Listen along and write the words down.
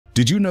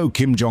Did you know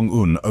Kim Jong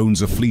Un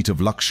owns a fleet of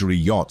luxury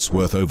yachts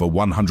worth over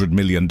 $100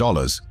 million?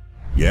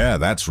 Yeah,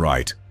 that's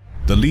right.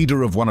 The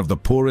leader of one of the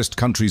poorest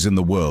countries in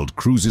the world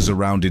cruises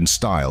around in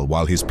style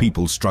while his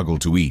people struggle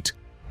to eat.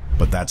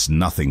 But that's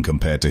nothing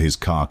compared to his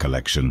car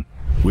collection.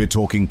 We're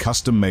talking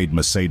custom-made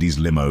Mercedes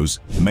limos,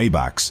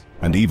 Maybachs,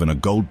 and even a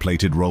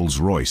gold-plated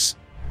Rolls-Royce.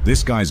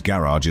 This guy's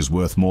garage is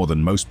worth more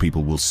than most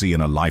people will see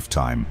in a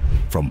lifetime.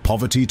 From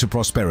poverty to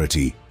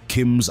prosperity,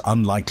 Kim's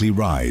unlikely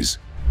rise.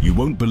 You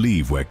won't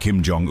believe where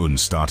Kim Jong Un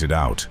started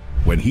out.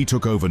 When he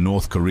took over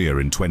North Korea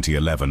in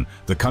 2011,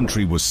 the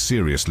country was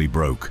seriously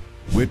broke.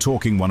 We're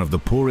talking one of the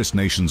poorest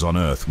nations on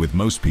earth, with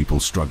most people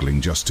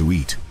struggling just to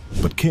eat.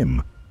 But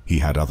Kim, he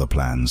had other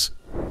plans.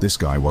 This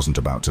guy wasn't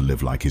about to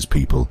live like his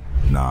people.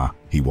 Nah,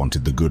 he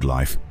wanted the good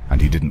life, and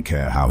he didn't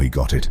care how he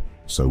got it.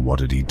 So what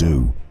did he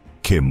do?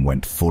 Kim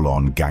went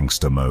full-on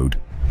gangster mode.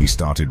 He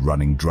started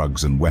running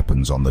drugs and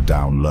weapons on the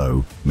down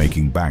low,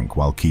 making bank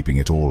while keeping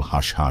it all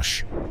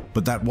hush-hush.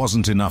 But that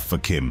wasn't enough for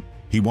Kim.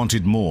 He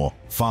wanted more,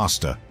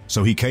 faster,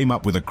 so he came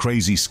up with a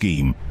crazy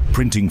scheme,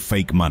 printing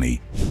fake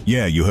money.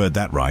 Yeah, you heard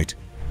that right.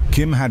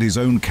 Kim had his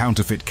own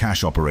counterfeit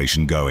cash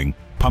operation going,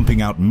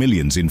 pumping out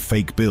millions in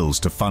fake bills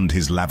to fund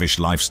his lavish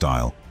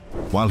lifestyle.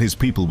 While his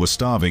people were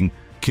starving,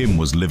 Kim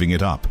was living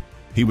it up.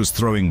 He was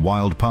throwing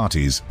wild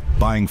parties,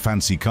 buying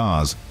fancy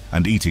cars,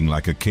 and eating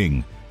like a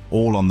king,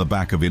 all on the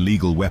back of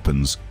illegal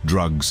weapons,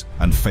 drugs,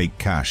 and fake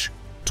cash.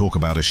 Talk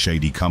about a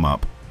shady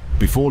come-up.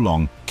 Before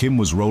long, Kim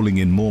was rolling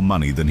in more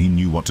money than he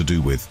knew what to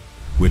do with.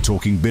 We're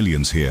talking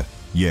billions here.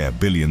 Yeah,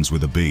 billions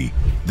with a B.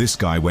 This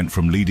guy went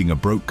from leading a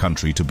broke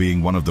country to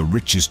being one of the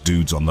richest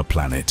dudes on the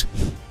planet.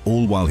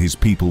 All while his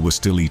people were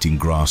still eating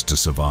grass to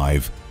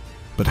survive.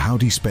 But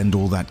how'd he spend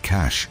all that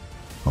cash?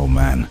 Oh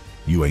man,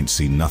 you ain't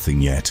seen nothing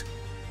yet.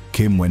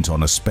 Kim went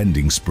on a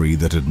spending spree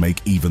that'd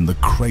make even the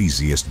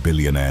craziest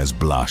billionaires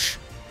blush.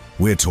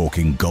 We're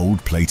talking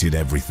gold-plated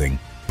everything,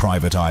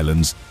 private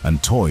islands,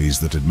 and toys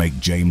that'd make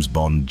James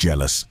Bond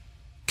jealous.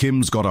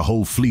 Kim's got a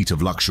whole fleet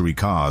of luxury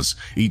cars,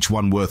 each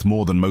one worth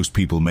more than most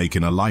people make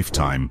in a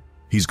lifetime.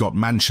 He's got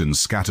mansions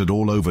scattered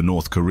all over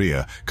North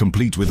Korea,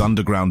 complete with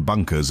underground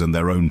bunkers and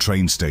their own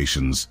train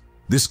stations.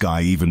 This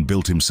guy even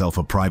built himself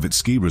a private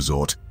ski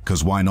resort,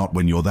 'cause why not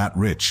when you're that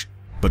rich?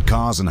 But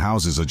cars and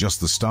houses are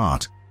just the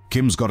start.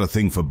 Kim's got a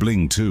thing for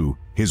bling too.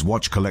 His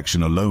watch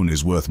collection alone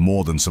is worth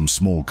more than some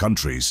small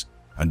countries.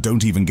 And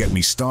don't even get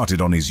me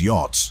started on his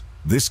yachts.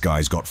 This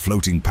guy's got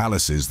floating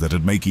palaces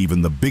that'd make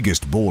even the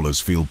biggest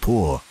ballers feel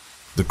poor.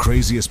 The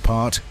craziest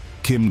part?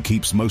 Kim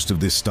keeps most of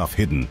this stuff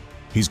hidden.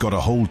 He's got a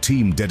whole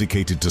team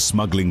dedicated to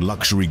smuggling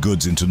luxury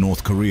goods into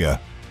North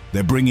Korea.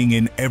 They're bringing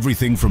in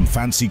everything from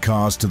fancy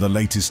cars to the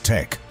latest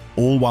tech,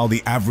 all while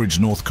the average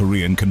North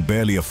Korean can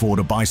barely afford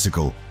a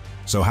bicycle.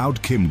 So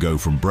how'd Kim go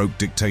from broke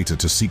dictator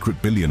to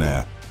secret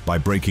billionaire? By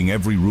breaking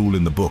every rule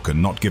in the book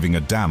and not giving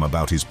a damn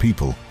about his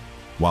people.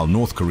 While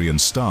North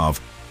Koreans starve,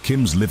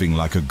 Kim's living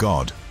like a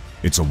god.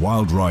 It's a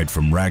wild ride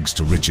from rags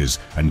to riches,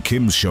 and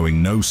Kim's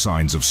showing no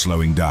signs of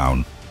slowing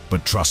down.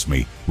 But trust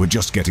me, we're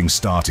just getting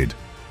started.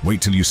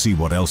 Wait till you see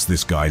what else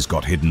this guy's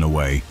got hidden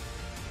away.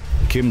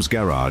 Kim's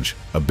garage,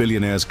 a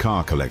billionaire's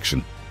car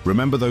collection.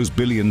 Remember those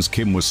billions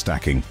Kim was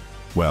stacking?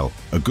 Well,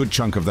 a good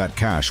chunk of that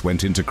cash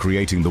went into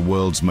creating the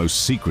world's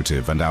most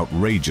secretive and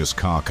outrageous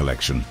car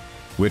collection.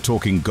 We're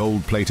talking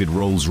gold-plated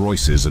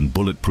Rolls-Royces and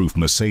bulletproof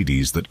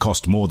Mercedes that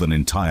cost more than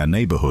entire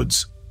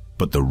neighborhoods.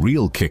 But the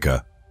real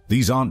kicker,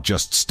 these aren't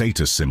just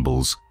status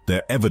symbols,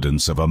 they're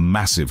evidence of a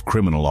massive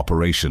criminal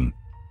operation.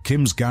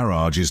 Kim's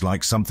garage is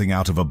like something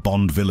out of a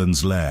Bond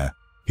villain's lair.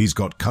 He's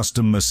got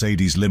custom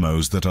Mercedes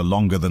limos that are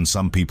longer than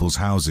some people's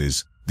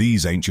houses.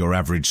 These ain't your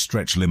average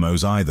stretch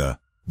limos either.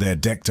 They're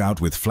decked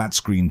out with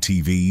flat-screen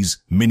TVs,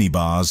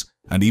 minibars,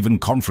 and even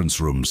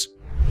conference rooms.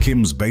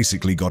 Kim's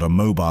basically got a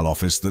mobile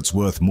office that's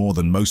worth more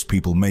than most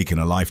people make in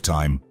a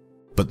lifetime.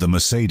 But the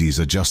Mercedes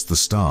are just the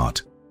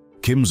start.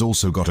 Kim's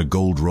also got a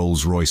gold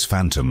Rolls-Royce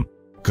Phantom,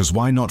 'cause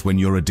why not when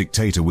you're a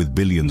dictator with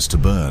billions to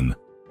burn?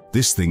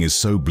 This thing is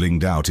so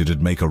blinged out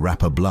it'd make a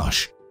rapper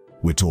blush.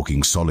 We're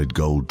talking solid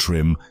gold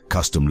trim,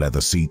 custom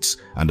leather seats,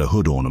 and a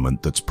hood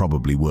ornament that's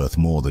probably worth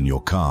more than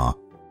your car.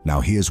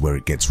 Now here's where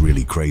it gets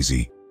really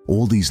crazy.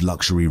 All these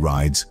luxury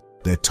rides,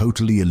 they're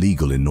totally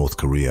illegal in North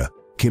Korea.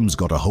 Kim's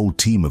got a whole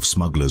team of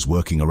smugglers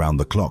working around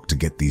the clock to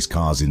get these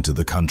cars into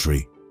the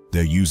country.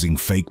 They're using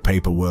fake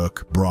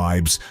paperwork,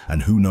 bribes,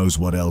 and who knows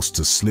what else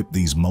to slip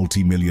these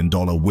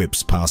multi-million-dollar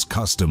whips past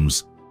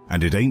customs.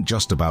 And it ain't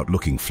just about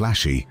looking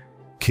flashy.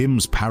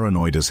 Kim's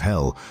paranoid as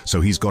hell, so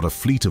he's got a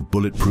fleet of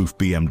bulletproof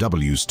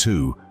BMWs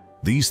too.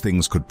 These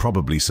things could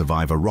probably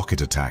survive a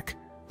rocket attack.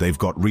 They've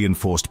got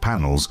reinforced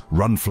panels,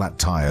 run-flat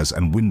tires,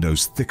 and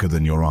windows thicker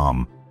than your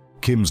arm.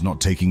 Kim's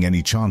not taking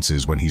any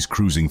chances when he's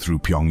cruising through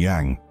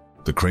Pyongyang.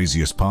 The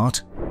craziest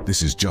part?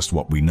 This is just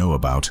what we know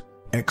about.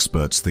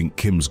 Experts think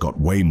Kim's got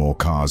way more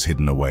cars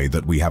hidden away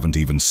that we haven't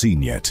even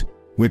seen yet.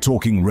 We're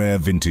talking rare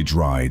vintage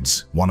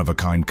rides,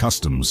 one-of-a-kind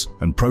customs,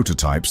 and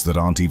prototypes that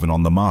aren't even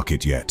on the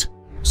market yet.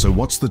 So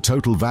what's the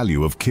total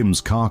value of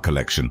Kim's car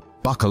collection?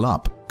 Buckle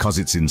up, 'cause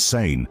it's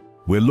insane.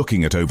 We're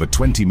looking at over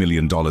 $20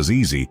 million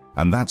easy,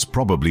 and that's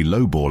probably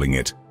lowballing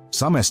it.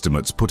 Some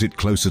estimates put it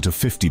closer to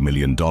 $50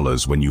 million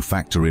when you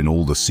factor in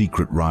all the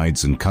secret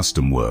rides and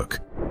custom work.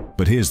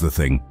 But here's the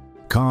thing,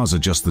 cars are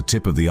just the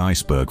tip of the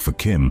iceberg for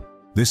Kim.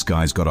 This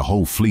guy's got a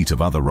whole fleet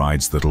of other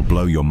rides that'll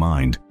blow your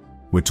mind.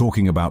 We're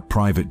talking about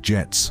private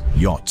jets,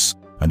 yachts,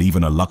 and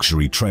even a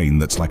luxury train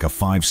that's like a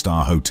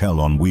 5-star hotel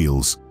on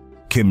wheels.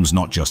 Kim's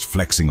not just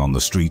flexing on the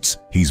streets,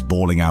 he's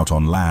balling out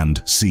on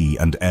land, sea,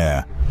 and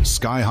air.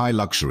 Sky-high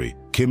luxury,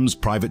 Kim's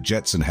private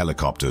jets and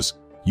helicopters.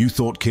 You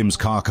thought Kim's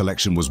car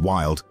collection was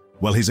wild?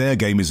 Well, his air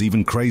game is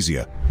even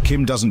crazier.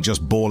 Kim doesn't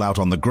just ball out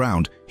on the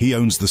ground, he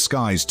owns the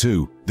skies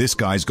too. This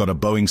guy's got a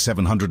Boeing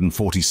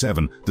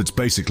 747 that's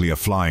basically a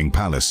flying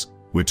palace.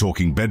 We're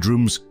talking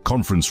bedrooms,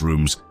 conference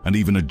rooms, and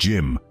even a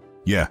gym.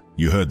 Yeah,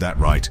 you heard that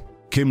right.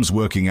 Kim's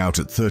working out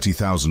at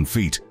 30,000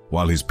 feet,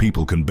 while his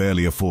people can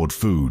barely afford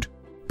food.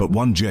 But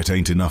one jet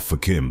ain't enough for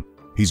Kim.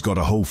 He's got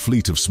a whole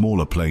fleet of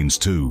smaller planes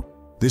too.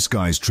 This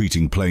guy's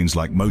treating planes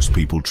like most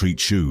people treat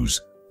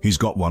shoes. He's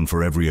got one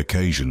for every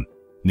occasion.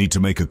 Need to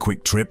make a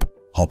quick trip?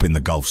 Hop in the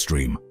Gulf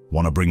Stream.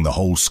 Want to bring the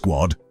whole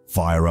squad?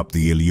 Fire up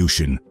the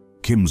Ilyushin.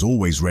 Kim's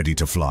always ready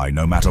to fly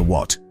no matter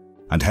what.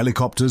 And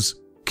helicopters?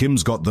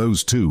 Kim's got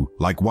those too,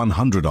 like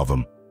 100 of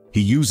them.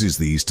 He uses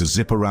these to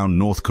zip around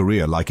North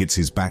Korea like it's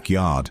his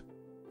backyard.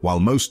 While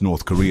most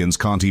North Koreans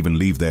can't even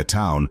leave their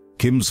town,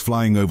 Kim's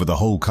flying over the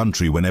whole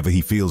country whenever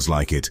he feels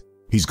like it.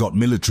 He's got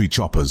military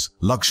choppers,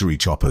 luxury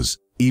choppers,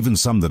 even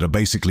some that are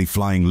basically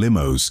flying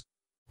limos.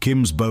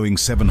 Kim's Boeing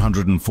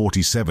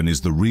 747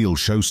 is the real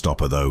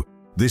showstopper though.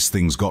 This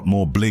thing's got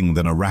more bling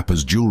than a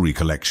rapper's jewelry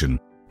collection.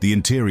 The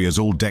interior's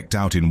all decked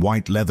out in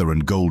white leather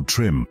and gold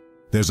trim.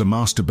 There's a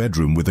master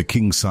bedroom with a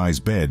king-size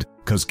bed,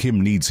 cause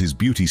Kim needs his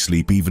beauty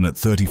sleep even at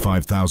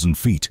 35,000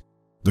 feet.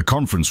 The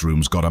conference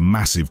room's got a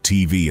massive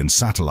TV and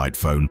satellite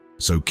phone,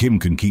 so Kim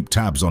can keep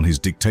tabs on his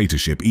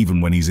dictatorship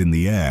even when he's in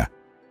the air.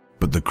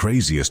 But the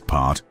craziest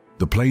part,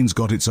 the plane's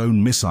got its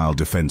own missile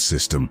defense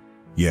system.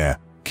 Yeah,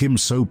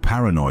 Kim's so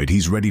paranoid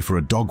he's ready for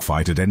a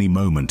dogfight at any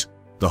moment.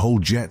 The whole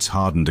jet's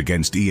hardened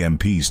against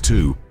EMPs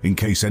too, in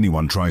case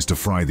anyone tries to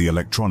fry the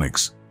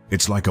electronics.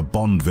 It's like a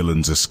Bond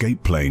villain's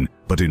escape plane,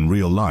 but in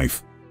real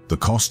life. The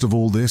cost of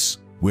all this?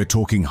 We're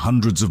talking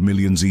hundreds of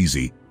millions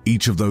easy.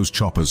 Each of those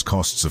choppers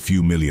costs a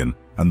few million,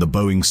 and the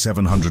Boeing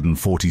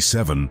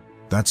 747,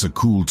 that's a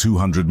cool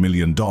 $200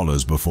 million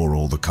before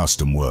all the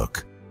custom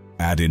work.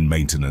 Add in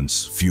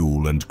maintenance,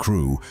 fuel, and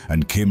crew,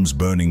 and Kim's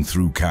burning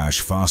through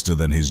cash faster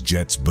than his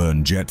jets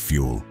burn jet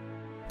fuel.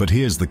 But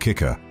here's the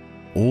kicker.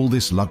 All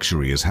this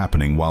luxury is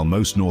happening while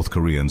most North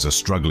Koreans are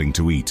struggling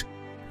to eat.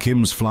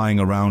 Kim's flying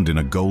around in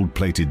a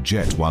gold-plated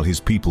jet while his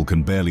people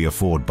can barely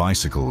afford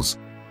bicycles.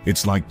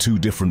 It's like two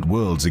different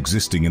worlds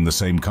existing in the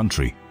same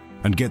country.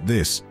 And get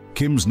this,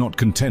 Kim's not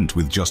content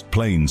with just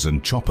planes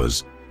and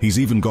choppers. He's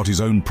even got his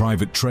own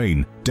private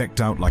train,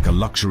 decked out like a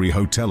luxury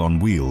hotel on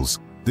wheels.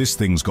 This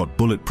thing's got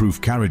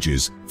bulletproof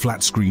carriages,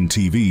 flat-screen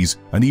TVs,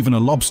 and even a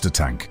lobster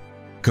tank.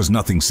 'Cause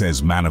nothing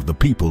says man of the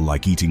people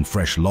like eating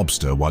fresh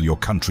lobster while your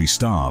country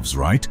starves,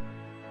 right?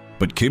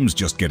 But Kim's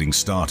just getting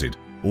started.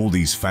 All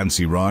these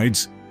fancy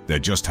rides, they're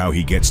just how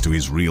he gets to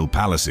his real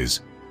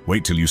palaces.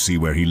 Wait till you see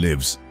where he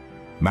lives.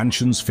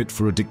 Mansions fit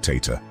for a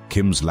dictator,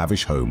 Kim's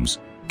lavish homes.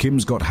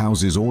 Kim's got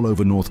houses all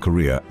over North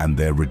Korea and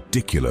they're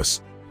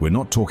ridiculous. We're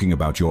not talking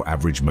about your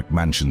average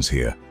McMansions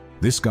here.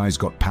 This guy's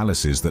got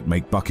palaces that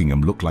make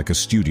Buckingham look like a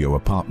studio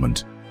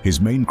apartment.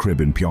 His main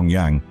crib in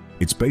Pyongyang,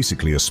 it's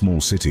basically a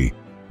small city.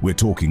 We're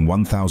talking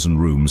 1,000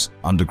 rooms,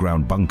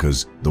 underground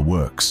bunkers, the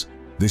works.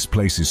 This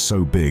place is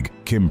so big,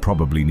 Kim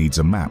probably needs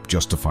a map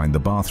just to find the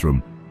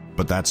bathroom.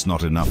 But that's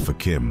not enough for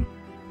Kim.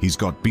 He's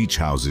got beach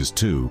houses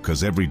too,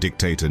 'cause every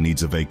dictator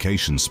needs a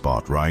vacation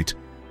spot, right?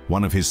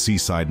 One of his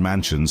seaside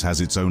mansions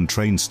has its own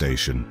train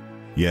station.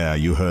 Yeah,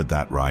 you heard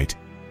that right.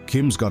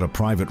 Kim's got a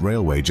private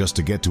railway just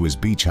to get to his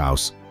beach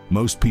house.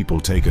 Most people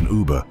take an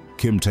Uber,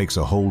 Kim takes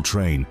a whole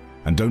train.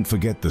 And don't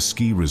forget the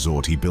ski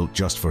resort he built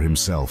just for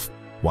himself.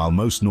 While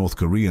most North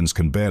Koreans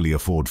can barely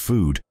afford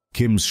food,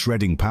 Kim's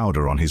shredding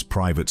powder on his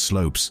private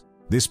slopes.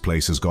 This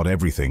place has got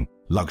everything.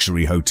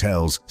 Luxury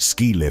hotels,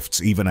 ski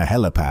lifts, even a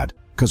helipad.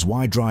 'Cause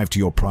why drive to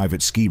your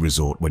private ski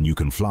resort when you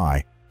can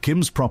fly?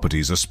 Kim's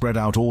properties are spread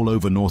out all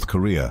over North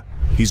Korea.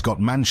 He's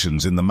got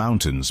mansions in the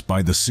mountains,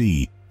 by the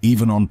sea,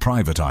 even on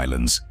private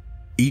islands.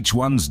 Each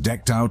one's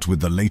decked out with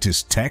the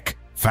latest tech,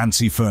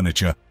 fancy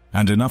furniture,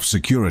 and enough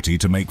security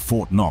to make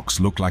Fort Knox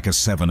look like a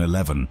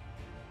 7-Eleven.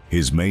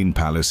 His main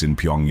palace in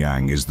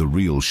Pyongyang is the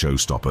real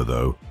showstopper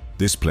though.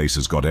 This place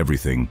has got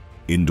everything.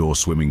 Indoor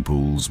swimming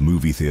pools,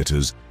 movie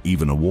theaters,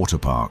 even a water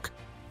park.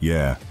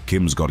 Yeah,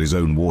 Kim's got his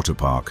own water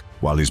park,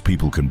 while his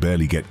people can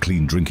barely get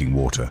clean drinking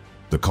water.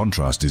 The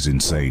contrast is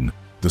insane.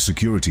 The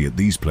security at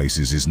these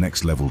places is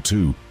next level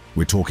too.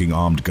 We're talking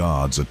armed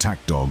guards,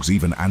 attack dogs,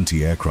 even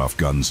anti-aircraft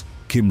guns.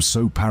 Kim's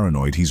so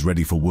paranoid he's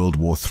ready for World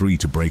War III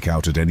to break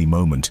out at any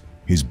moment.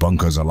 His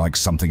bunkers are like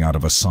something out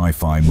of a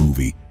sci-fi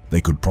movie. They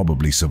could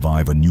probably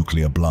survive a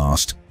nuclear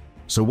blast.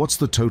 So what's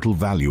the total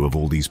value of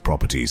all these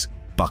properties?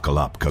 buckle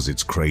up because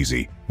it's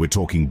crazy. We're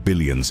talking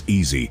billions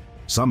easy.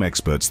 Some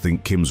experts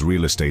think Kim's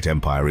real estate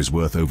empire is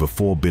worth over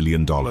 $4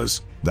 billion.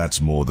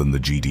 That's more than the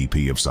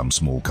GDP of some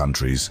small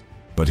countries.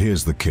 But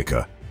here's the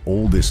kicker.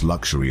 All this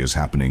luxury is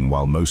happening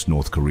while most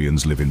North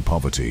Koreans live in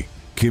poverty.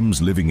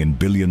 Kim's living in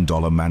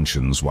billion-dollar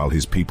mansions while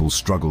his people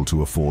struggle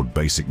to afford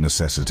basic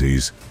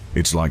necessities.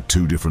 It's like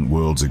two different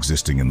worlds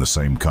existing in the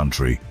same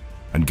country.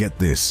 And get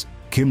this,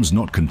 Kim's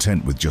not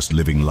content with just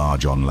living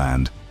large on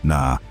land.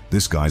 Nah,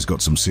 this guy's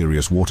got some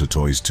serious water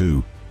toys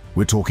too.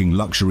 We're talking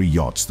luxury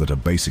yachts that are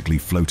basically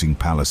floating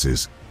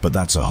palaces, but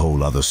that's a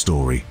whole other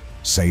story.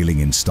 Sailing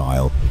in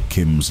style,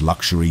 Kim's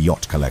luxury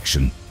yacht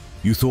collection.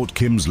 You thought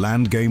Kim's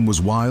land game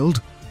was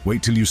wild?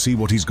 Wait till you see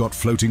what he's got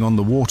floating on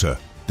the water.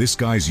 This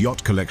guy's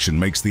yacht collection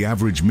makes the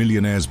average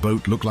millionaire's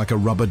boat look like a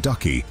rubber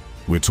ducky.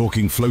 We're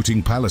talking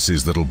floating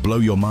palaces that'll blow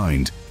your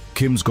mind.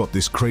 Kim's got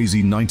this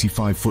crazy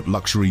 95-foot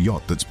luxury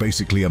yacht that's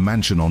basically a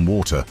mansion on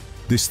water.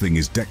 This thing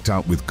is decked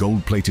out with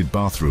gold-plated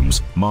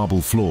bathrooms,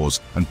 marble floors,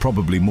 and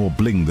probably more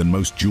bling than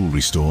most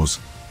jewelry stores.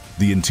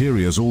 The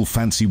interior's all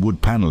fancy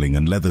wood paneling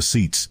and leather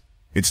seats.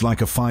 It's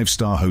like a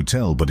 5-star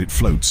hotel, but it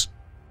floats.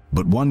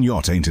 But one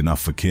yacht ain't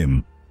enough for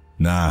Kim.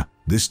 Nah,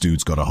 this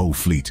dude's got a whole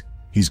fleet.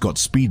 He's got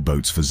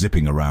speedboats for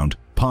zipping around,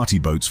 party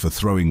boats for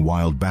throwing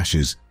wild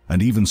bashes,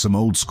 and even some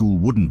old-school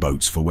wooden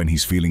boats for when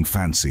he's feeling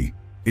fancy.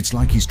 It's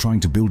like he's trying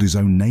to build his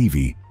own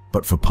navy,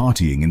 but for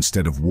partying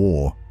instead of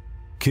war.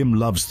 Kim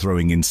loves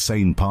throwing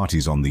insane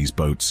parties on these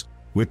boats.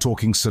 We're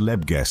talking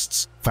celeb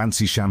guests,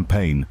 fancy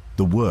champagne,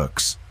 the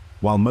works.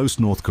 While most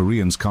North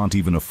Koreans can't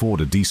even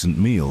afford a decent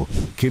meal,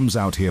 Kim's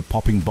out here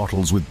popping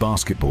bottles with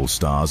basketball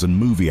stars and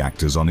movie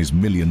actors on his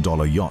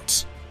million-dollar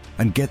yachts.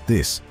 And get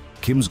this,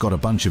 Kim's got a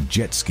bunch of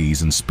jet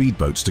skis and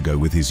speedboats to go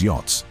with his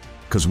yachts.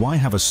 'Cause why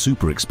have a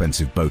super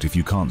expensive boat if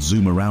you can't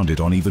zoom around it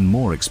on even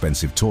more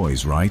expensive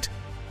toys, right?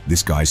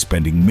 This guy's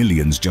spending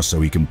millions just so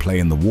he can play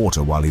in the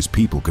water while his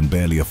people can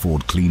barely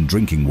afford clean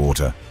drinking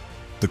water.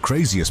 The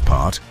craziest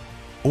part,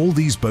 all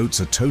these boats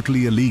are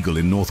totally illegal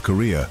in North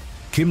Korea.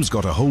 Kim's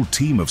got a whole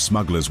team of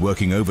smugglers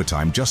working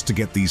overtime just to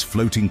get these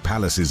floating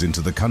palaces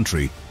into the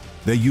country.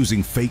 They're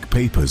using fake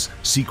papers,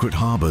 secret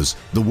harbors,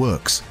 the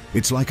works.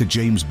 It's like a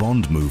James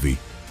Bond movie,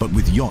 but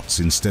with yachts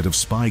instead of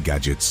spy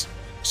gadgets.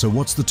 So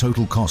what's the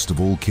total cost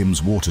of all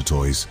Kim's water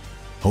toys?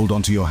 Hold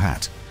on to your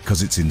hat,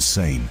 'cause it's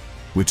insane.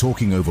 We're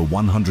talking over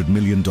 $100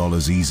 million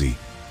easy.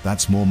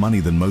 That's more money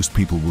than most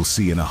people will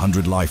see in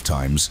 100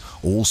 lifetimes,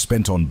 all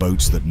spent on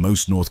boats that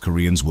most North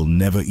Koreans will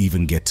never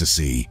even get to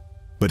see.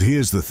 But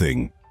here's the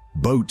thing,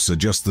 boats are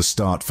just the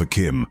start for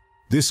Kim.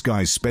 This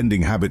guy's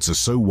spending habits are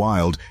so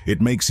wild,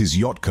 it makes his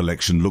yacht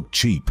collection look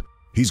cheap.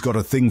 He's got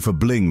a thing for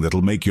bling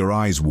that'll make your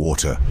eyes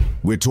water.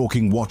 We're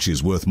talking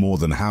watches worth more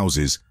than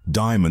houses,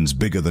 diamonds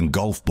bigger than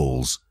golf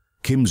balls.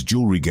 Kim's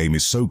jewelry game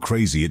is so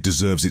crazy it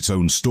deserves its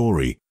own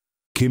story.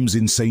 Kim's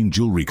insane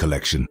jewelry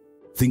collection.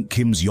 Think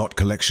Kim's yacht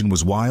collection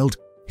was wild?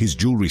 His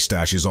jewelry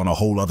stash is on a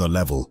whole other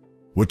level.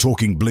 We're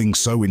talking bling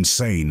so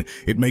insane,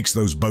 it makes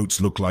those boats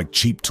look like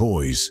cheap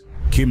toys.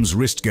 Kim's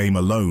wrist game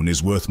alone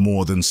is worth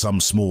more than some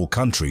small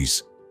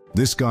countries.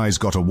 This guy's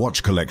got a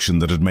watch collection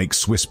that'd make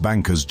Swiss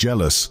bankers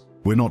jealous.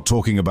 We're not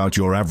talking about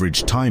your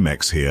average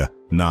Timex here.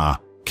 Nah,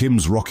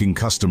 Kim's rocking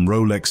custom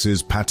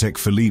Rolexes, Patek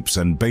Philippe's,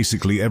 and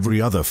basically every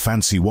other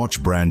fancy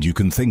watch brand you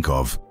can think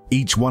of.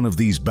 Each one of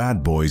these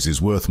bad boys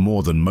is worth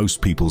more than most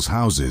people's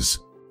houses.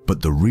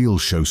 But the real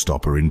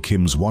showstopper in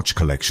Kim's watch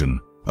collection,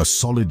 a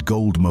solid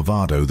gold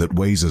Movado that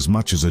weighs as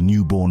much as a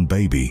newborn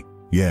baby.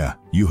 Yeah,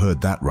 you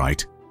heard that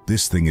right.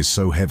 This thing is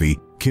so heavy,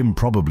 Kim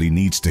probably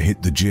needs to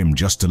hit the gym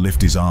just to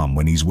lift his arm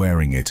when he's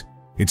wearing it.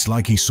 It's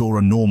like he saw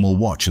a normal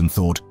watch and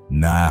thought,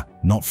 nah,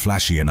 not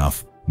flashy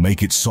enough.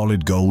 Make it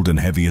solid gold and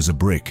heavy as a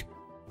brick.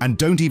 And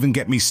don't even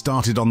get me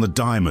started on the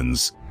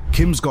diamonds.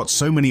 Kim's got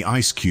so many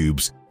ice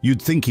cubes,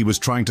 you'd think he was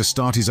trying to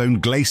start his own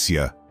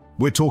glacier.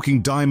 We're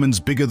talking diamonds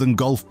bigger than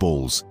golf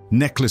balls,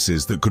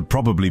 necklaces that could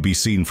probably be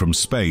seen from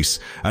space,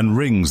 and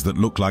rings that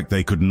look like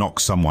they could knock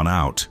someone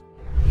out.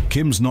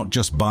 Kim's not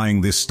just buying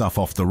this stuff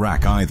off the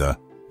rack either.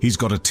 He's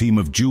got a team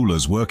of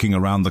jewelers working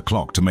around the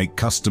clock to make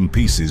custom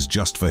pieces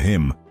just for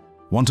him.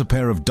 Want a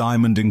pair of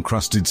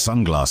diamond-encrusted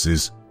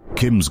sunglasses?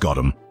 Kim's got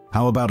them.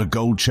 How about a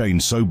gold chain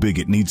so big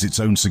it needs its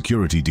own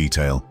security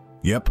detail?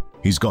 Yep,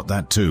 he's got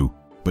that too.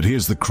 But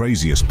here's the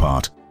craziest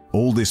part.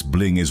 All this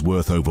bling is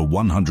worth over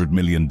 $100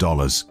 million.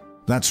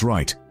 That's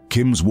right,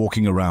 Kim's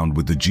walking around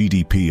with the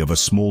GDP of a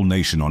small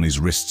nation on his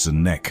wrists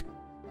and neck.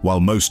 While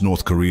most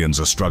North Koreans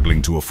are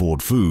struggling to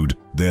afford food,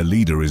 their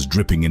leader is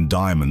dripping in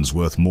diamonds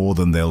worth more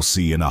than they'll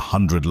see in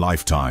 100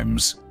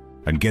 lifetimes.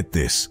 And get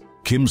this,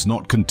 Kim's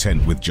not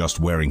content with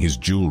just wearing his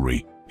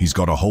jewelry. He's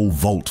got a whole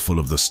vault full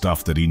of the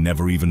stuff that he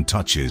never even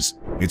touches.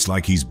 It's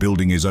like he's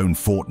building his own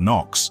Fort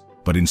Knox,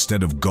 but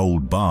instead of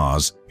gold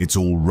bars, it's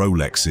all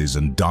Rolexes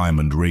and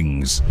diamond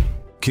rings.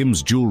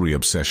 Kim's jewelry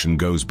obsession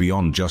goes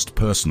beyond just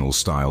personal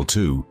style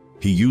too.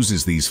 He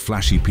uses these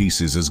flashy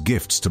pieces as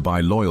gifts to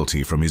buy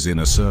loyalty from his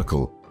inner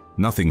circle.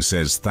 Nothing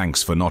says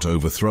thanks for not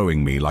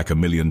overthrowing me like $1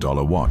 million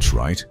watch,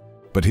 right?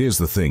 But here's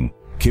the thing,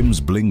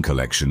 Kim's bling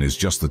collection is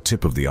just the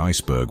tip of the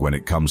iceberg when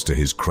it comes to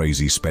his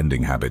crazy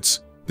spending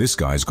habits. This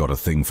guy's got a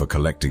thing for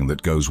collecting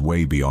that goes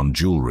way beyond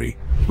jewelry.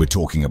 We're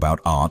talking about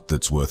art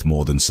that's worth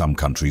more than some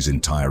countries'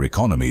 entire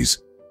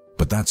economies.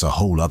 But that's a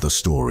whole other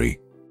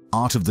story.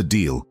 Art of the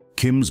deal,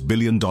 Kim's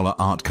billion-dollar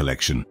art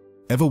collection.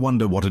 Ever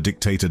wonder what a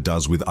dictator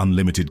does with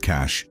unlimited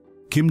cash?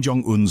 Kim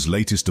Jong Un's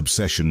latest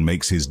obsession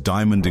makes his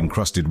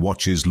diamond-encrusted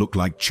watches look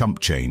like chump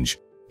change.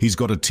 He's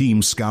got a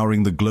team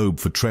scouring the globe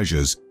for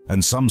treasures,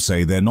 and some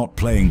say they're not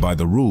playing by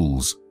the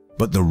rules.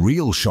 But the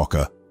real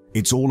shocker,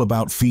 it's all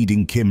about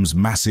feeding Kim's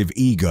massive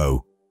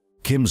ego.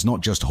 Kim's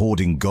not just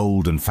hoarding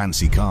gold and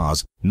fancy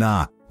cars.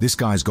 Nah, this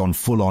guy's gone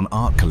full-on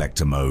art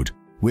collector mode.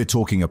 We're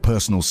talking a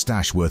personal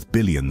stash worth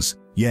billions.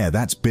 Yeah,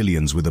 that's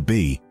billions with a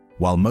B.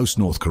 While most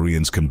North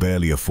Koreans can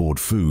barely afford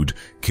food,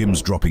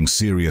 Kim's dropping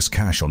serious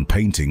cash on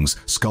paintings,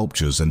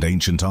 sculptures, and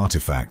ancient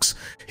artifacts.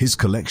 His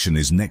collection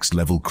is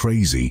next-level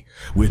crazy.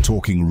 We're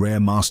talking rare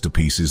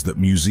masterpieces that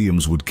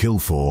museums would kill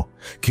for.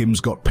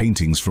 Kim's got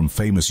paintings from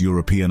famous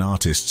European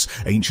artists,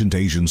 ancient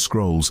Asian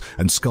scrolls,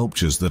 and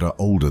sculptures that are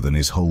older than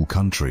his whole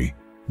country.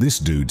 This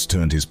dude's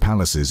turned his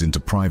palaces into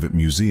private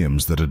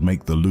museums that'd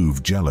make the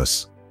Louvre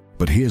jealous.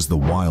 But here's the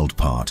wild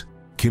part.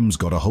 Kim's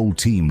got a whole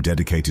team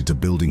dedicated to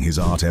building his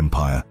art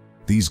empire.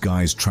 These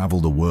guys travel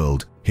the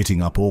world,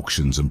 hitting up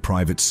auctions and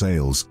private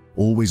sales,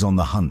 always on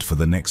the hunt for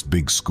the next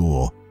big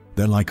score.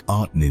 They're like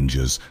art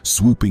ninjas,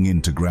 swooping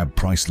in to grab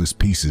priceless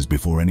pieces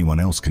before anyone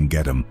else can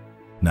get them.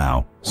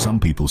 Now, some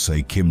people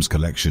say Kim's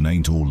collection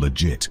ain't all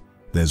legit.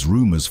 There's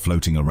rumors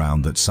floating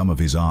around that some of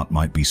his art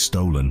might be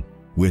stolen.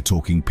 We're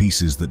talking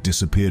pieces that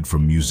disappeared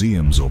from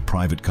museums or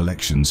private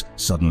collections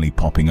suddenly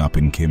popping up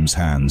in Kim's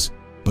hands.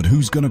 But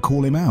who's gonna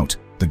call him out?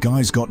 The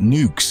guy's got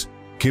nukes.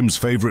 Kim's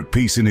favorite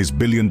piece in his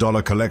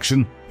billion-dollar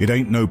collection? It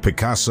ain't no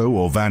Picasso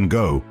or Van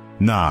Gogh.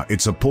 Nah,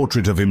 it's a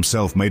portrait of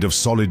himself made of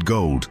solid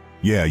gold.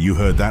 Yeah, you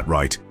heard that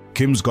right.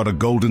 Kim's got a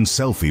golden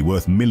selfie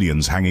worth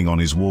millions hanging on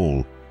his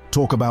wall.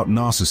 Talk about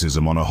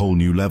narcissism on a whole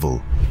new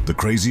level. The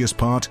craziest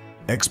part?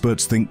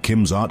 Experts think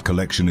Kim's art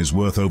collection is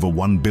worth over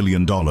 $1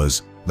 billion.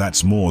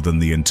 That's more than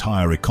the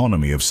entire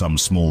economy of some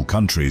small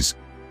countries.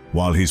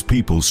 While his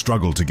people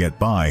struggle to get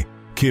by,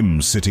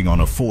 Kim's sitting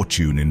on a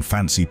fortune in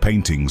fancy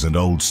paintings and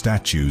old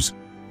statues.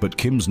 But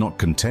Kim's not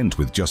content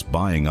with just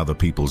buying other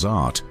people's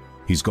art.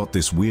 He's got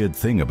this weird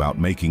thing about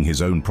making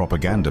his own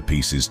propaganda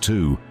pieces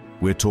too.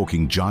 We're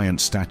talking giant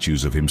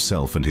statues of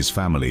himself and his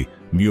family,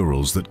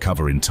 murals that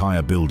cover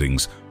entire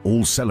buildings,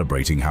 all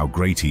celebrating how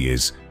great he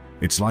is.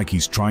 It's like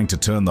he's trying to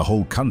turn the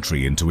whole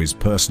country into his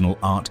personal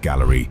art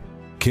gallery.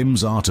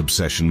 Kim's art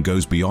obsession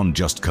goes beyond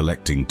just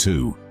collecting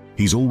too.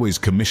 He's always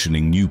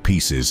commissioning new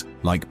pieces,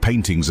 like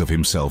paintings of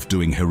himself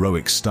doing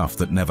heroic stuff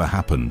that never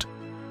happened.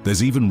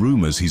 There's even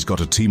rumors he's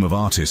got a team of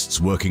artists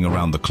working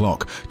around the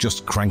clock,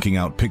 just cranking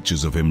out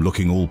pictures of him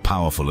looking all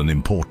powerful and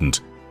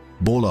important.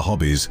 Baller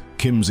hobbies,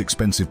 Kim's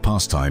expensive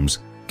pastimes.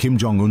 Kim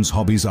Jong Un's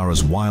hobbies are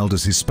as wild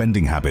as his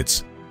spending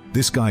habits.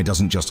 This guy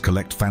doesn't just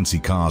collect fancy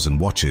cars and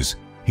watches.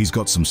 He's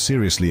got some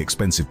seriously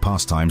expensive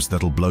pastimes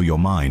that'll blow your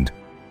mind.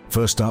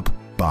 First up,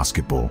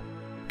 basketball.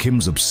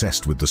 Kim's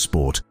obsessed with the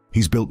sport.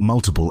 He's built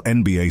multiple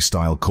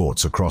NBA-style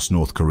courts across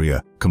North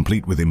Korea,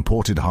 complete with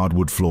imported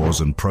hardwood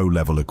floors and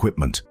pro-level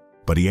equipment.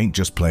 But he ain't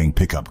just playing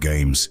pickup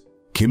games.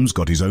 Kim's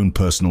got his own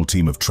personal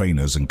team of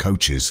trainers and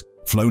coaches,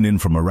 flown in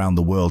from around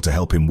the world to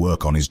help him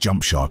work on his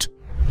jump shot.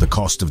 The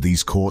cost of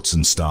these courts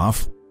and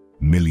staff?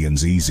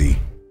 Millions easy.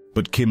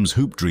 But Kim's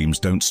hoop dreams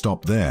don't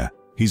stop there.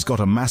 He's got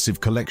a massive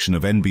collection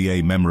of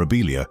NBA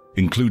memorabilia,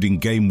 including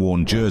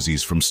game-worn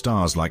jerseys from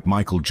stars like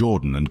Michael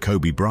Jordan and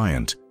Kobe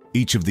Bryant.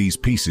 Each of these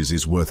pieces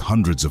is worth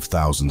hundreds of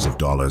thousands of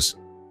dollars.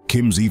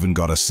 Kim's even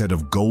got a set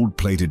of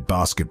gold-plated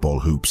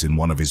basketball hoops in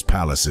one of his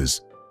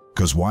palaces.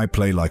 'Cause why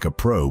play like a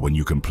pro when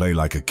you can play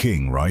like a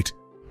king, right?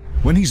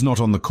 When he's not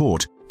on the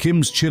court,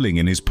 Kim's chilling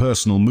in his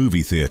personal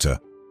movie theater.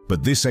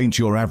 But this ain't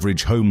your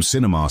average home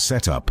cinema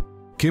setup.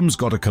 Kim's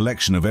got a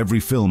collection of every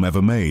film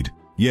ever made.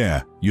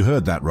 Yeah, you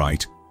heard that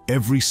right.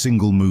 Every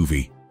single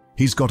movie.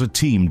 He's got a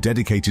team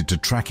dedicated to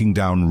tracking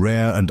down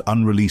rare and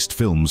unreleased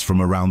films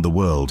from around the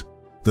world.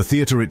 The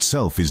theater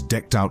itself is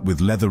decked out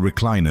with leather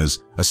recliners,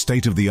 a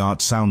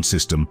state-of-the-art sound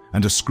system,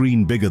 and a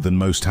screen bigger than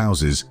most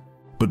houses.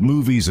 But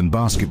movies and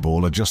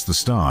basketball are just the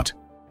start.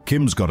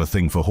 Kim's got a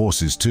thing for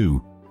horses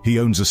too. He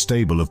owns a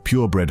stable of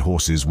purebred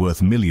horses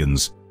worth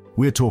millions.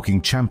 We're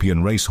talking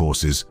champion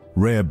racehorses,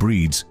 rare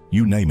breeds,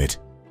 you name it.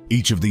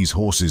 Each of these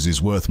horses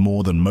is worth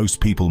more than most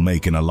people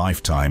make in a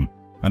lifetime.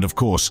 And of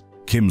course,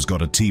 Kim's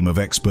got a team of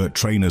expert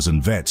trainers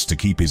and vets to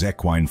keep his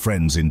equine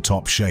friends in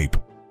top shape.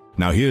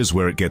 Now here's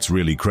where it gets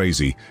really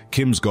crazy.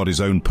 Kim's got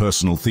his own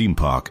personal theme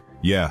park.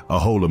 Yeah, a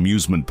whole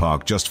amusement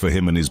park just for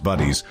him and his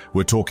buddies.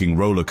 We're talking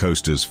roller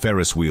coasters,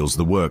 Ferris wheels,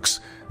 the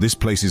works. This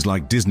place is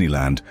like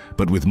Disneyland,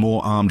 but with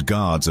more armed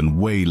guards and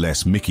way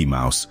less Mickey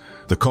Mouse.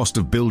 The cost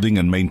of building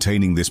and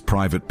maintaining this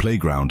private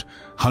playground,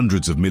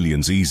 hundreds of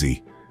millions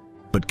easy.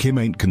 But Kim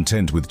ain't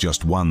content with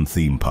just one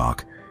theme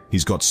park.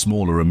 He's got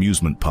smaller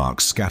amusement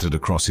parks scattered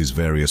across his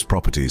various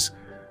properties.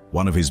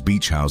 One of his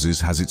beach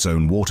houses has its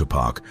own water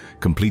park,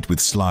 complete with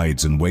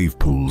slides and wave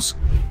pools.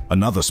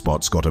 Another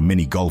spot's got a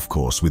mini golf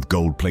course with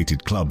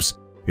gold-plated clubs.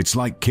 It's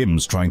like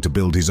Kim's trying to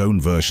build his own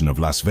version of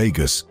Las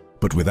Vegas,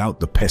 but without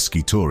the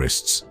pesky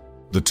tourists.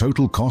 The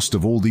total cost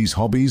of all these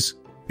hobbies?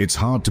 It's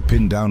hard to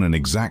pin down an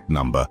exact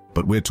number,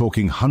 but we're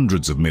talking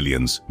hundreds of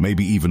millions,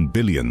 maybe even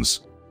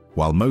billions.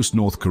 While most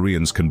North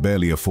Koreans can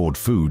barely afford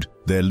food,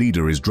 their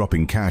leader is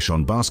dropping cash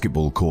on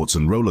basketball courts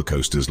and roller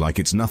coasters like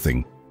it's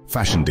nothing.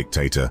 Fashion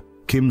dictator,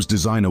 Kim's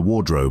designer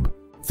wardrobe.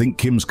 Think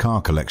Kim's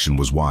car collection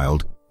was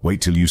wild? Wait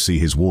till you see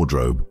his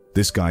wardrobe.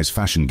 This guy's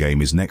fashion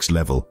game is next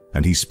level,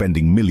 and he's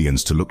spending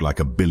millions to look like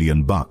 $1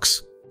 billion.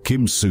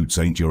 Kim's suits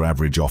ain't your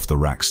average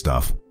off-the-rack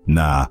stuff.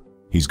 Nah,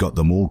 he's got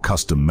them all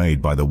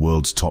custom-made by the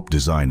world's top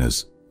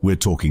designers. We're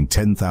talking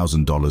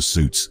 $10,000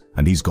 suits,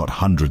 and he's got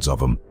hundreds of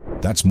them.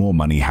 That's more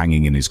money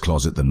hanging in his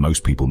closet than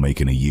most people make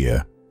in a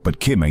year. But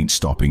Kim ain't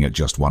stopping at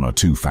just 1 or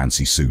 2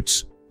 fancy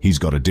suits. He's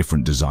got a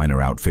different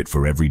designer outfit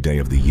for every day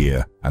of the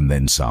year, and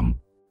then some.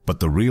 But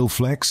the real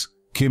flex?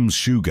 Kim's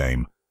shoe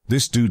game.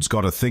 This dude's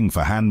got a thing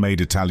for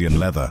handmade Italian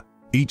leather.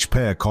 Each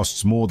pair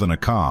costs more than a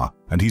car,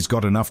 and he's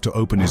got enough to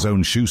open his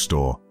own shoe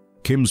store.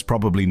 Kim's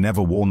probably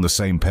never worn the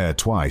same pair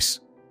twice.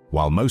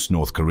 While most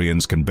North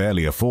Koreans can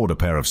barely afford a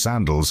pair of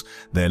sandals,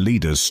 their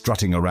leaders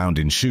strutting around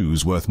in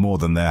shoes worth more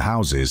than their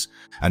houses.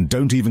 And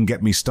don't even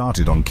get me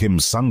started on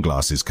Kim's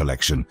sunglasses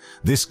collection.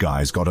 This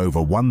guy's got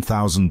over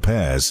 1,000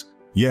 pairs.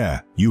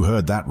 Yeah, you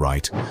heard that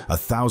right.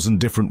 1,000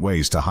 different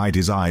ways to hide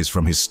his eyes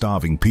from his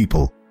starving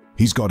people.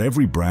 He's got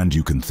every brand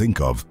you can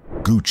think of.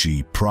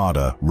 Gucci,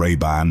 Prada,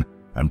 Ray-Ban,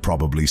 and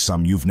probably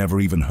some you've never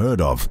even heard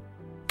of.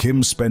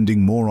 Kim's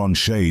spending more on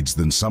shades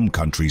than some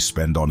countries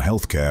spend on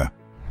healthcare.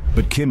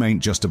 But Kim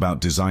ain't just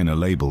about designer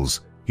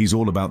labels. He's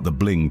all about the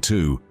bling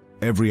too.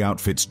 Every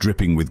outfit's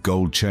dripping with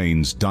gold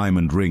chains,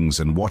 diamond rings,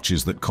 and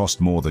watches that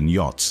cost more than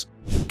yachts.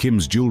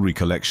 Kim's jewelry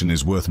collection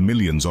is worth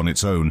millions on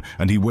its own,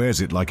 and he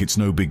wears it like it's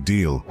no big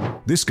deal.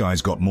 This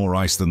guy's got more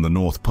ice than the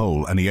North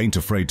Pole, and he ain't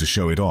afraid to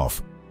show it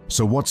off.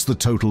 So what's the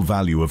total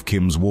value of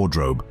Kim's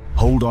wardrobe?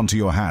 Hold on to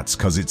your hats,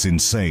 cause it's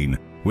insane.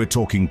 We're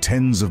talking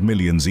tens of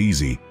millions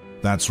easy.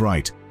 That's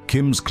right,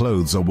 Kim's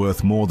clothes are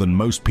worth more than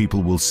most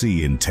people will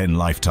see in 10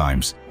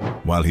 lifetimes.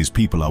 While his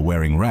people are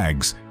wearing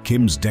rags,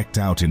 Kim's decked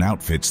out in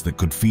outfits that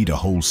could feed a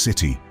whole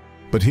city.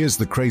 But here's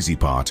the crazy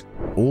part.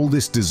 All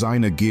this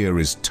designer gear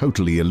is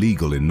totally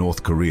illegal in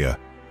North Korea.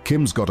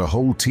 Kim's got a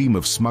whole team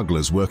of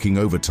smugglers working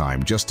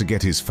overtime just to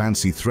get his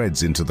fancy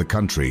threads into the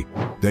country.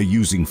 They're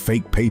using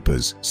fake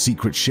papers,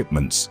 secret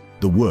shipments,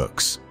 the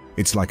works.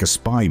 It's like a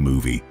spy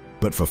movie,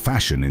 but for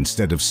fashion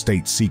instead of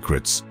state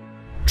secrets.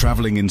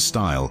 Traveling in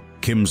style,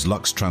 Kim's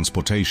luxe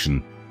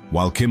transportation.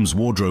 While Kim's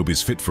wardrobe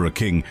is fit for a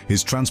king,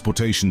 his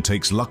transportation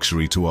takes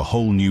luxury to a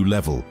whole new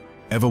level.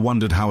 Ever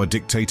wondered how a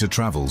dictator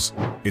travels?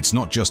 It's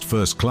not just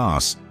first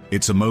class,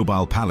 it's a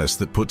mobile palace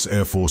that puts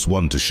Air Force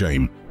One to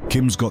shame.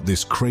 Kim's got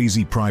this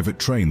crazy private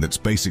train that's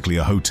basically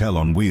a hotel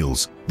on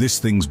wheels. This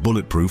thing's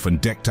bulletproof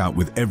and decked out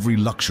with every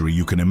luxury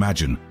you can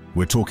imagine.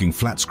 We're talking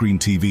flat-screen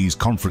TVs,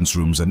 conference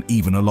rooms, and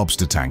even a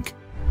lobster tank.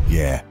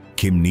 Yeah,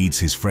 Kim needs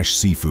his fresh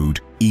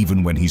seafood,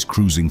 even when he's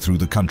cruising through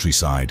the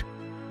countryside.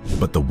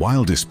 But the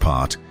wildest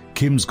part,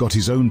 Kim's got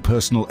his own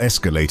personal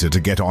escalator to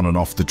get on and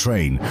off the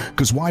train,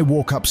 cause why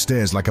walk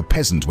upstairs like a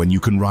peasant when you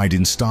can ride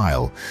in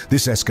style?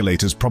 This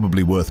escalator's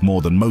probably worth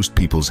more than most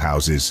people's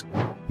houses.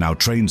 Now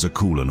trains are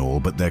cool and all,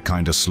 but they're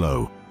kinda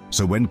slow.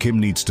 So when Kim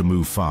needs to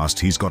move fast,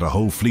 he's got a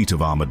whole fleet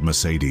of armored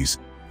Mercedes.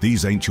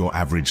 These ain't your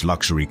average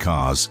luxury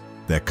cars.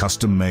 They're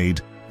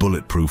custom-made,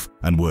 bulletproof,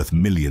 and worth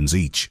millions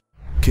each.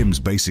 Kim's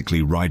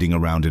basically riding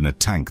around in a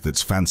tank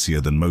that's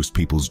fancier than most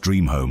people's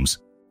dream homes.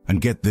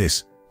 And get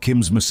this,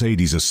 Kim's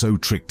Mercedes are so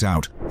tricked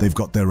out, they've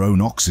got their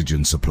own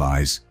oxygen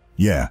supplies.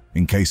 Yeah,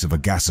 in case of a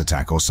gas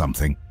attack or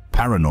something.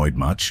 Paranoid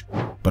much?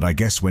 But I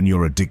guess when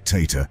you're a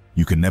dictator,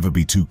 you can never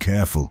be too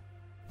careful.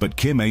 But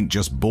Kim ain't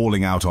just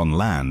balling out on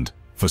land.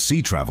 For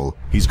sea travel,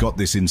 he's got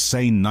this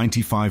insane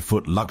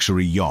 95-foot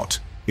luxury yacht.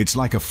 It's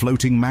like a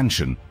floating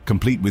mansion,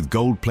 complete with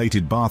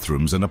gold-plated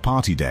bathrooms and a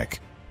party deck.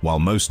 While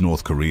most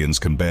North Koreans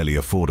can barely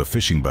afford a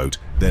fishing boat,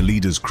 their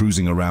leader's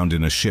cruising around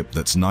in a ship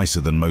that's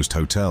nicer than most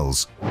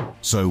hotels.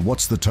 So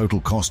what's the total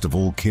cost of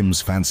all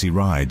Kim's fancy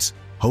rides?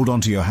 Hold on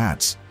to your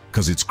hats,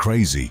 cause it's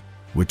crazy.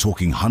 We're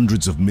talking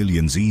hundreds of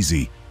millions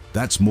easy.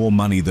 That's more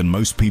money than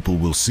most people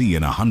will see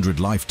in 100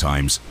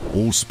 lifetimes,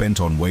 all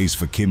spent on ways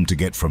for Kim to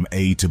get from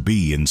A to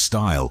B in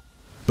style.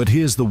 But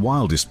here's the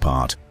wildest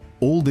part.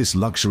 All this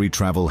luxury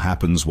travel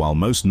happens while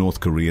most North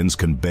Koreans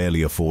can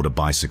barely afford a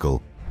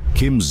bicycle.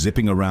 Kim's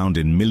zipping around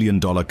in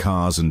million-dollar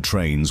cars and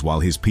trains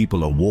while his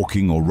people are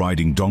walking or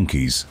riding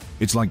donkeys.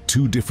 It's like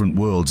two different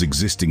worlds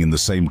existing in the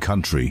same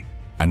country.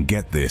 And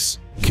get this,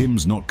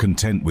 Kim's not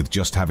content with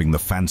just having the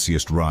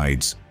fanciest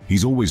rides.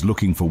 He's always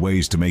looking for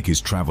ways to make his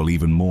travel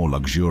even more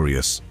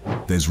luxurious.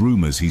 There's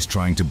rumors he's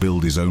trying to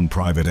build his own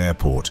private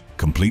airport,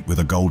 complete with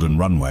a golden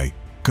runway.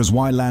 Cause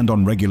why land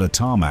on regular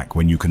tarmac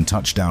when you can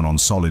touch down on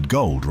solid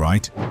gold,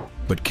 right?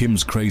 But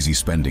Kim's crazy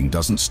spending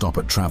doesn't stop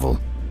at travel.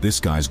 This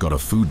guy's got a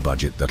food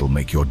budget that'll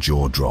make your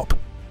jaw drop.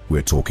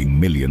 We're talking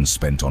millions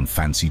spent on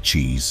fancy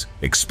cheese,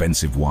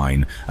 expensive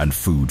wine, and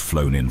food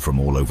flown in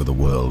from all over the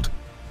world.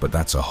 But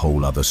that's a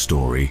whole other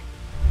story.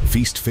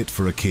 Feast fit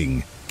for a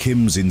king,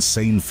 Kim's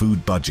insane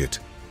food budget.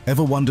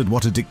 Ever wondered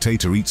what a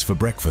dictator eats for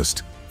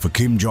breakfast? For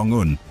Kim Jong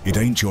Un, it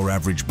ain't your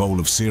average bowl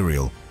of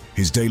cereal.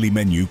 His daily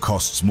menu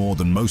costs more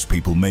than most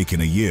people make in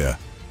a year.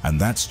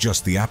 And that's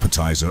just the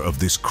appetizer of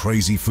this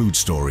crazy food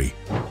story.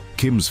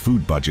 Kim's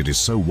food budget is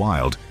so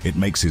wild, it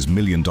makes his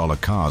million-dollar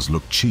cars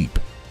look cheap.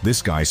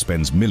 This guy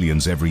spends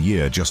millions every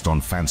year just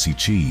on fancy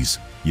cheese.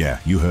 Yeah,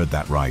 you heard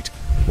that right.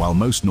 While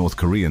most North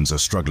Koreans are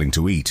struggling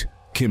to eat,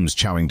 Kim's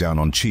chowing down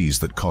on cheese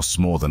that costs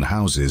more than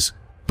houses.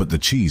 But the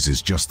cheese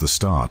is just the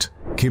start.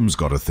 Kim's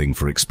got a thing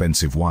for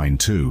expensive wine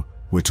too.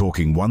 We're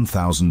talking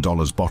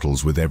 $1,000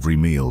 bottles with every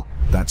meal.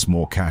 That's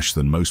more cash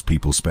than most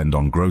people spend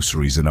on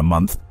groceries in a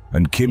month.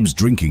 And Kim's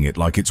drinking it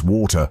like it's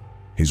water.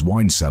 His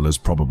wine cellar's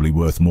probably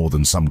worth more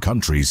than some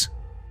countries.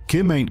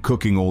 Kim ain't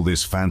cooking all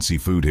this fancy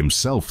food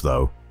himself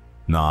though.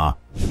 Nah,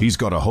 he's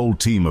got a whole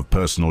team of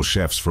personal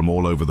chefs from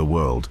all over the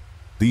world.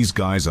 These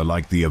guys are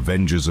like the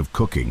Avengers of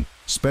cooking,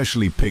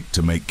 specially picked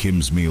to make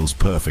Kim's meals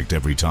perfect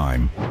every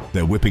time.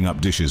 They're whipping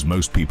up dishes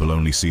most people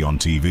only see on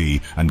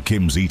TV, and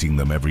Kim's eating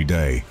them every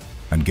day.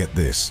 And get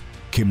this,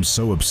 Kim's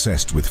so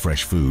obsessed with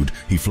fresh food,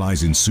 he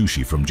flies in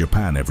sushi from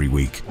Japan every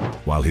week.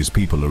 While his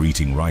people are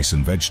eating rice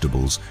and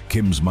vegetables,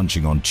 Kim's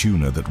munching on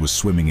tuna that was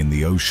swimming in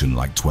the ocean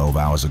like 12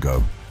 hours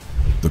ago.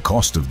 The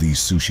cost of these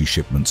sushi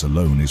shipments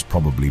alone is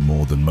probably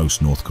more than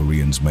most North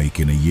Koreans make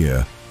in a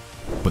year.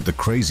 But the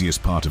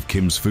craziest part of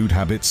Kim's food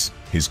habits?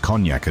 His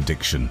cognac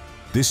addiction.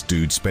 This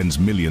dude spends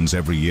millions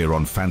every year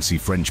on fancy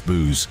French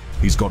booze.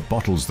 He's got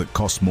bottles that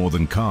cost more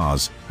than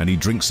cars, and he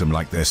drinks them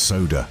like they're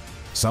soda.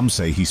 Some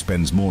say he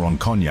spends more on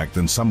cognac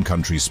than some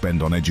countries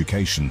spend on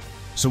education.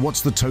 So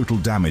what's the total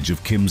damage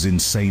of Kim's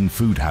insane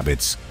food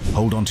habits?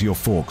 Hold on to your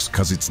forks,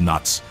 cause it's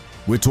nuts.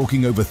 We're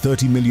talking over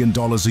 $30 million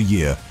a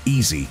year,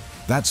 easy.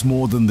 That's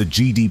more than the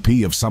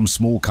GDP of some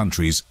small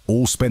countries,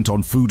 all spent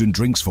on food and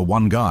drinks for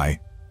one guy.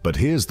 But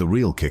here's the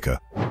real kicker.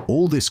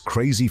 All this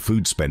crazy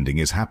food spending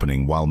is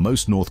happening while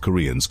most North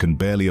Koreans can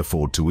barely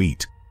afford to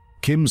eat.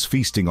 Kim's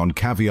feasting on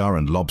caviar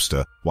and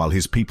lobster while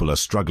his people are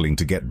struggling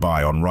to get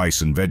by on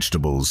rice and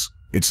vegetables.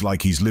 It's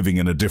like he's living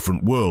in a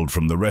different world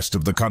from the rest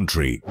of the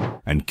country.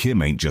 And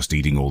Kim ain't just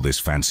eating all this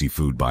fancy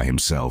food by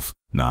himself.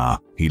 Nah,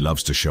 he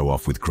loves to show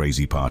off with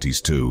crazy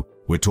parties too.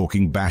 We're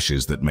talking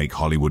bashes that make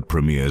Hollywood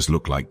premieres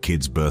look like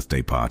kids'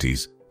 birthday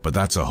parties. But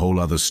that's a whole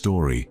other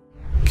story.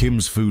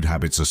 Kim's food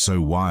habits are so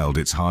wild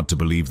it's hard to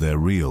believe they're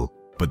real.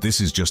 But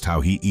this is just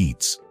how he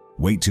eats.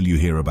 Wait till you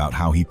hear about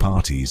how he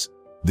parties.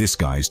 This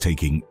guy's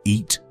taking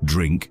eat,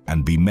 drink,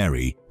 and be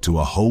merry to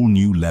a whole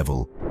new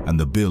level, and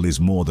the bill is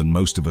more than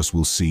most of us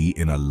will see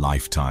in a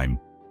lifetime.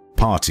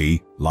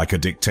 Party like a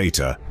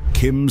dictator.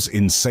 Kim's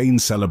insane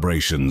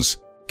celebrations.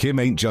 Kim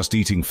ain't just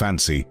eating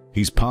fancy,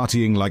 he's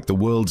partying like the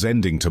world's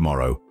ending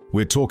tomorrow.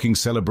 We're talking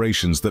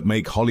celebrations that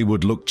make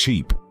Hollywood look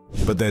cheap.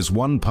 But there's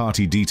one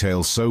party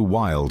detail so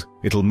wild,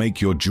 it'll make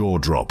your jaw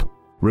drop.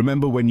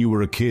 Remember when you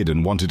were a kid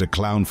and wanted a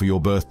clown for your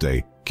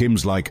birthday?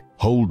 Kim's like,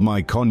 hold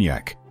my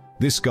cognac.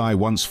 This guy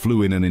once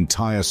flew in an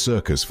entire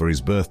circus for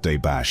his birthday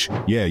bash.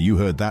 Yeah, you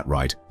heard that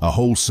right, a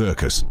whole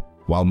circus.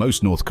 While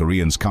most North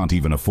Koreans can't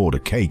even afford a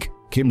cake,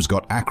 Kim's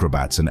got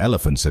acrobats and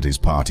elephants at his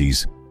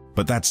parties.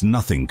 But that's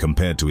nothing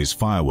compared to his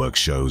fireworks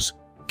shows.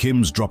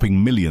 Kim's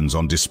dropping millions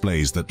on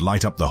displays that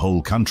light up the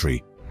whole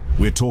country.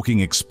 We're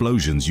talking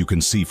explosions you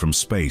can see from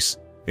space.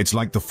 It's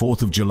like the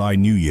 4th of July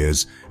New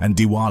Year's and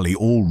Diwali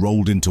all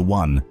rolled into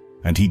one.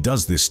 And he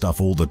does this stuff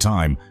all the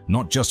time,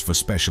 not just for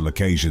special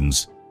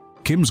occasions.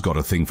 Kim's got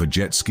a thing for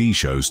jet ski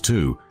shows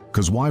too,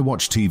 cause why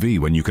watch TV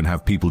when you can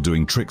have people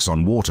doing tricks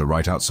on water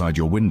right outside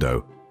your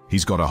window?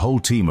 He's got a whole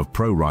team of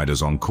pro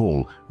riders on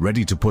call,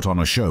 ready to put on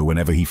a show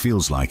whenever he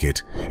feels like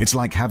it. It's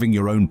like having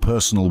your own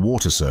personal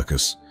water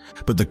circus.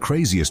 But the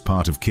craziest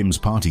part of Kim's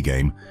party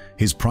game,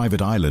 his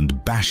private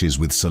island bashes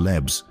with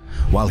celebs.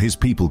 While his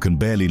people can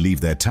barely leave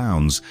their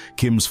towns,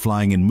 Kim's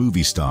flying in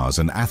movie stars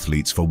and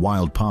athletes for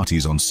wild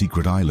parties on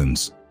secret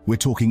islands. We're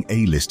talking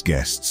A-list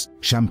guests,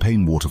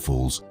 champagne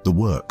waterfalls, the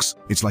works.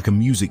 It's like a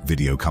music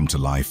video come to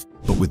life,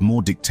 but with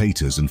more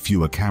dictators and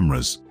fewer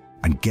cameras.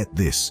 And get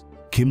this,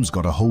 Kim's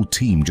got a whole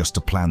team just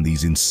to plan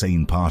these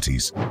insane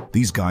parties.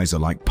 These guys are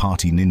like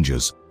party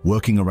ninjas,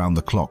 working around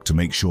the clock to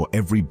make sure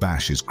every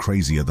bash is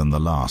crazier than the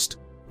last.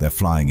 They're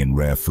flying in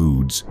rare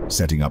foods,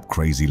 setting up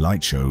crazy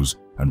light shows,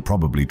 and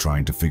probably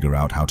trying to figure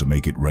out how to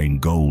make it rain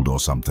gold or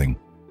something.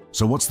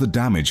 So what's the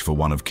damage for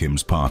one of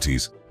Kim's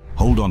parties?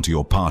 Hold on to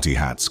your party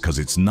hats, cause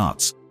it's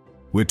nuts.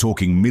 We're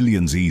talking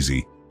millions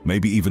easy,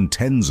 maybe even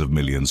tens of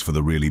millions for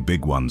the really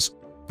big ones.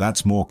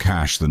 That's more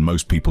cash than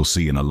most people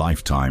see in a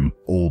lifetime,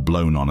 all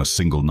blown on a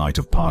single night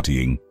of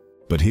partying.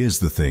 But here's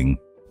the thing,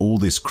 all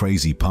this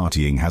crazy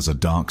partying has a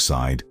dark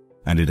side,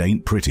 and it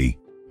ain't pretty.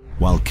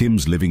 While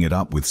Kim's living it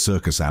up with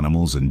circus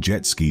animals and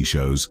jet ski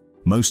shows,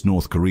 most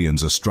North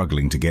Koreans are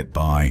struggling to get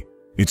by.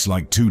 It's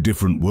like two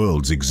different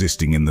worlds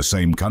existing in the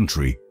same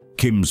country.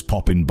 Kim's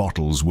poppin'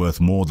 bottles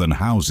worth more than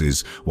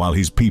houses, while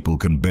his people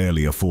can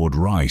barely afford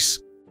rice.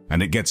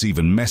 And it gets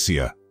even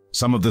messier.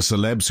 Some of the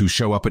celebs who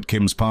show up at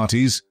Kim's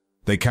parties,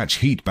 they catch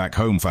heat back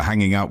home for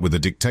hanging out with a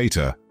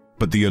dictator.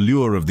 But the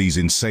allure of these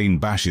insane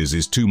bashes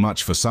is too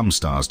much for some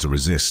stars to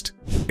resist.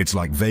 It's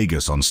like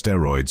Vegas on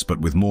steroids, but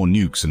with more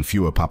nukes and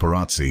fewer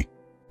paparazzi.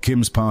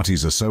 Kim's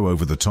parties are so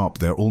over the top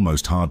they're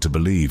almost hard to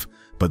believe,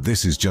 but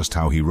this is just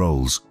how he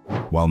rolls.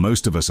 While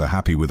most of us are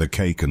happy with a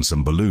cake and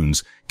some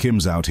balloons,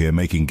 Kim's out here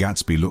making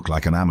Gatsby look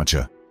like an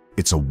amateur.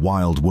 It's a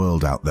wild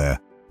world out there,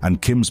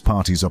 and Kim's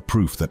parties are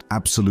proof that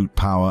absolute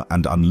power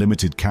and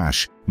unlimited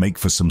cash make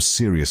for some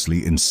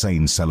seriously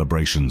insane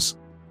celebrations.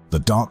 The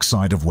dark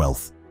side of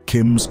wealth.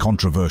 Kim's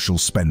controversial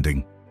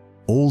spending.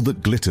 All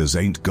that glitters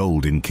ain't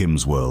gold in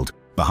Kim's world.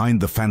 Behind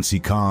the fancy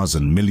cars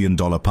and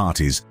million-dollar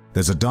parties,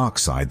 there's a dark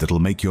side that'll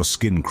make your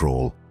skin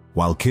crawl.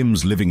 While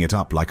Kim's living it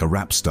up like a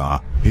rap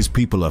star, his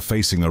people are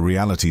facing a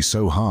reality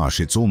so harsh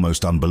it's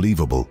almost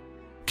unbelievable.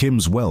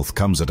 Kim's wealth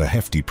comes at a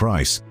hefty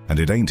price, and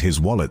it ain't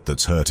his wallet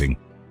that's hurting.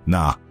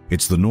 Nah,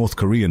 it's the North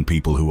Korean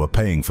people who are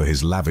paying for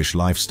his lavish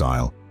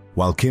lifestyle.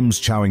 While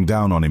Kim's chowing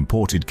down on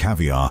imported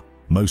caviar,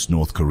 most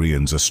North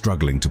Koreans are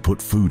struggling to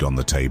put food on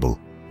the table.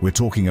 We're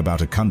talking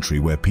about a country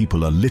where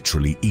people are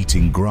literally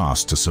eating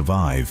grass to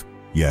survive.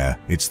 Yeah,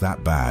 it's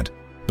that bad.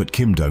 But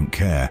Kim don't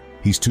care.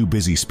 He's too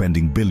busy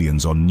spending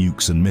billions on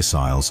nukes and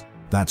missiles.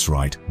 That's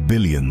right,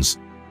 billions.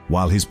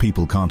 While his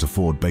people can't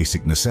afford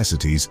basic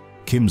necessities,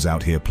 Kim's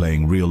out here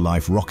playing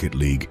real-life Rocket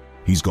League.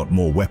 He's got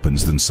more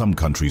weapons than some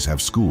countries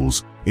have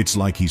schools. It's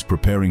like he's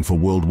preparing for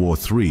World War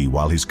III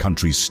while his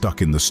country's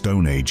stuck in the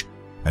Stone Age.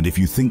 And if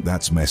you think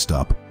that's messed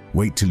up,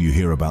 wait till you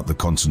hear about the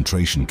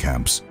concentration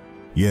camps.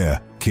 Yeah,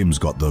 Kim's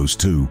got those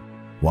too.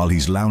 While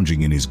he's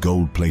lounging in his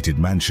gold-plated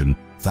mansion,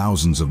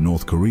 thousands of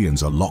North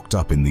Koreans are locked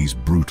up in these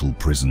brutal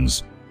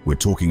prisons. We're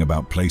talking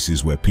about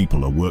places where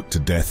people are worked to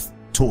death,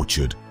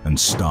 tortured, and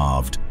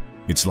starved.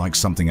 It's like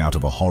something out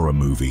of a horror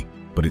movie,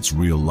 but it's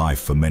real life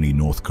for many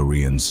North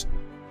Koreans.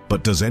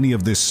 But does any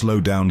of this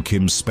slow down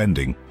Kim's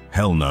spending?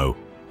 Hell no.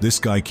 This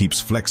guy keeps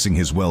flexing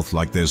his wealth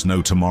like there's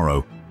no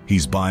tomorrow.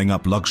 He's buying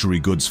up luxury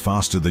goods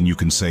faster than you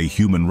can say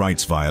human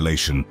rights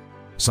violation.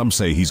 Some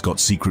say he's got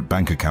secret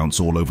bank accounts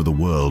all over the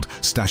world,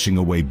 stashing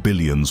away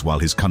billions while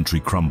his country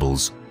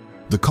crumbles.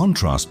 The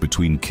contrast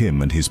between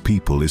Kim and his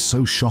people is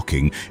so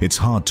shocking, it's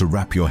hard to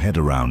wrap your head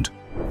around.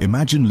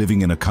 Imagine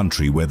living in a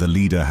country where the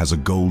leader has a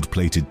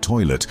gold-plated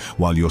toilet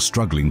while you're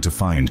struggling to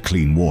find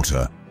clean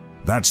water.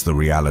 That's the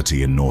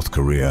reality in North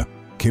Korea.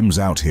 Kim's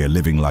out here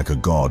living like a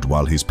god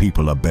while his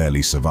people are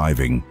barely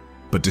surviving.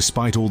 But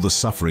despite all the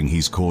suffering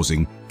he's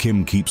causing,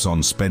 Kim keeps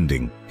on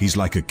spending. He's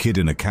like a kid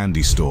in a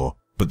candy store,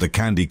 but the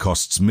candy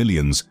costs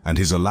millions and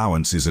his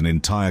allowance is an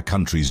entire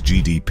country's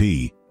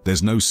GDP.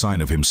 There's no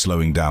sign of him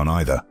slowing down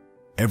either.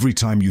 Every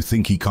time you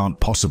think he can't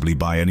possibly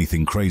buy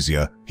anything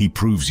crazier, he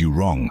proves you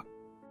wrong.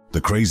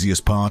 The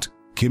craziest part?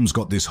 Kim's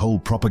got this whole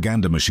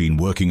propaganda machine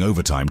working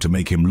overtime to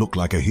make him look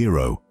like a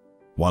hero.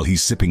 While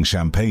he's sipping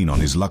champagne on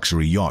his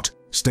luxury yacht,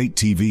 state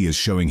TV is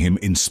showing him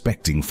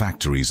inspecting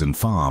factories and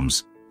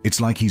farms.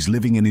 It's like he's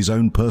living in his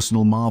own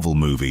personal Marvel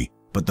movie,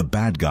 but the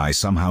bad guy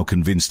somehow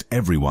convinced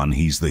everyone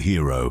he's the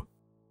hero.